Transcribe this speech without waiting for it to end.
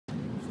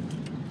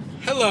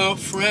Hello,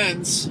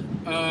 friends.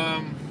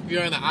 We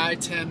are on the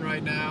I-10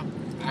 right now.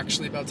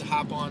 Actually about to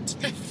hop on to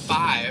the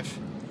 5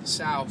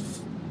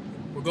 south.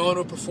 We're going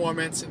to a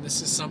performance, and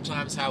this is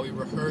sometimes how we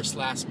rehearse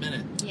last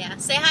minute. Yeah.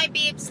 Say hi,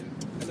 Beeps.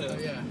 Hello,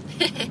 yeah.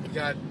 We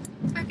got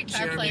Our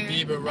guitar Jeremy player.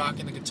 Bieber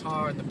rocking the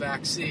guitar in the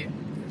back seat.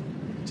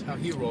 That's how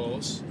he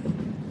rolls.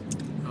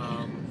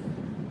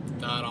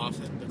 Not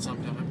often, but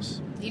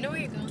sometimes. Do you know where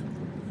you're going?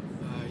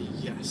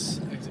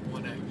 Yes, exit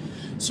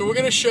 1A. So we're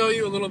going to show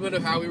you a little bit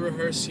of how we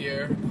rehearse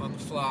here on the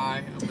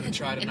fly. I'm going to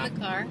try to In not...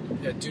 the car.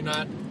 Yeah, do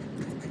not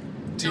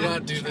do Try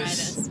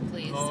this,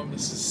 please.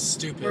 This is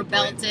stupid. We're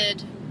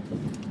belted.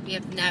 We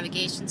have the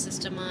navigation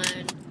system on.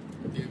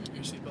 You have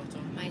your seatbelt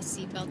on? My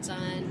seatbelt's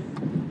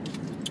on.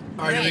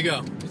 All right, here we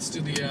go. Let's do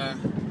the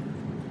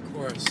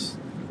chorus.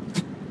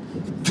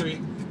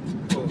 3,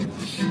 4.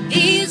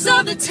 These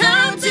are the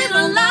times in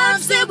our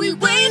lives that we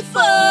wait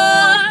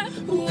for.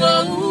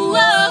 Whoa,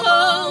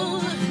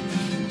 whoa.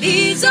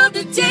 These are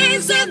the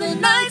days and the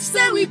nights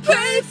that we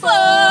pray for.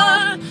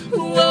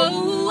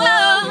 Whoa,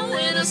 whoa.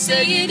 And I'll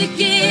say it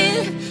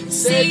again,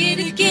 say it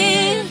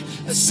again,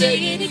 I'll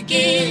say it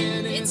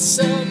again. It's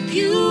a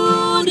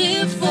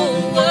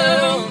beautiful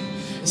world.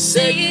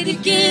 Say it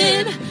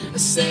again, I'll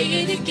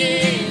say it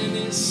again.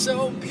 It's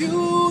so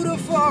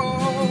beautiful.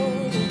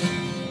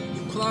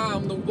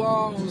 Climb the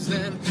walls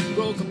and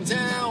broke them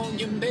down.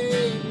 You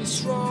made me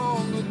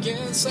strong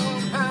again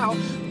somehow.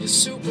 Your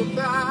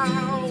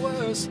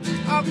superpowers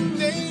are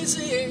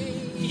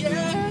amazing,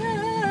 yes.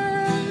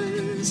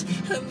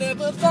 I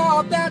never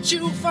thought that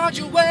you'd find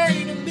your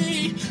way to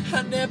me.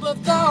 I never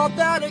thought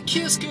that a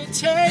kiss could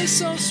taste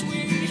so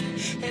sweet.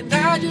 And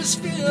I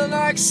just feel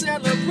like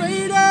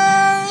celebrating.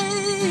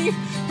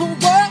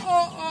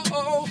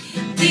 Whoa.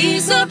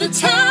 These are the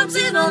times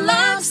in our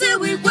lives that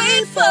we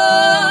wait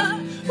for.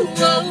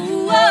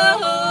 Whoa,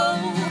 whoa.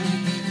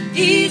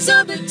 These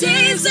are the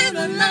days and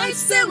the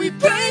nights that we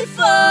pray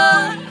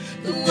for.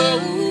 Whoa,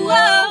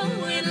 whoa.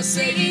 And I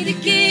say it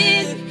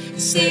again,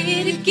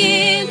 say it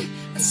again,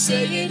 I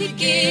say it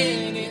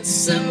again.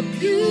 It's a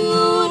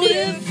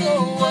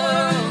beautiful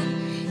world.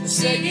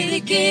 Say it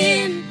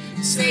again,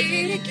 say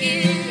it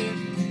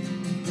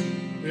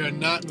again. We are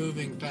not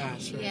moving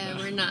fast right now. Yeah,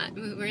 we're not.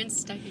 We're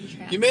stuck in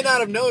traffic. You may not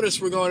have noticed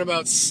we're going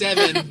about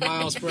 7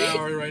 miles per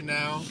hour right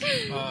now.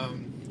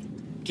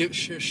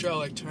 Show,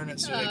 like, turn it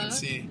so they can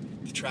see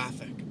the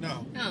traffic.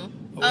 No.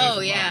 Oh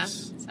yeah.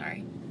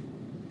 Sorry.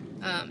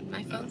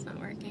 My phone's not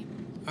working.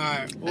 All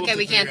right. Okay,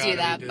 we can't do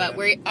that, but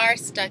we are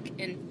stuck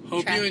in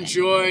Hope traffic. you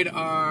enjoyed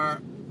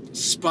our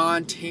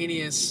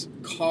spontaneous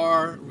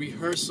car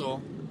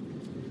rehearsal.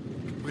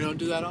 We don't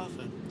do that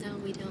often. No,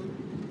 we don't.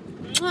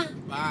 Mwah.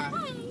 Bye.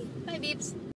 Bye. Bye, Beeps.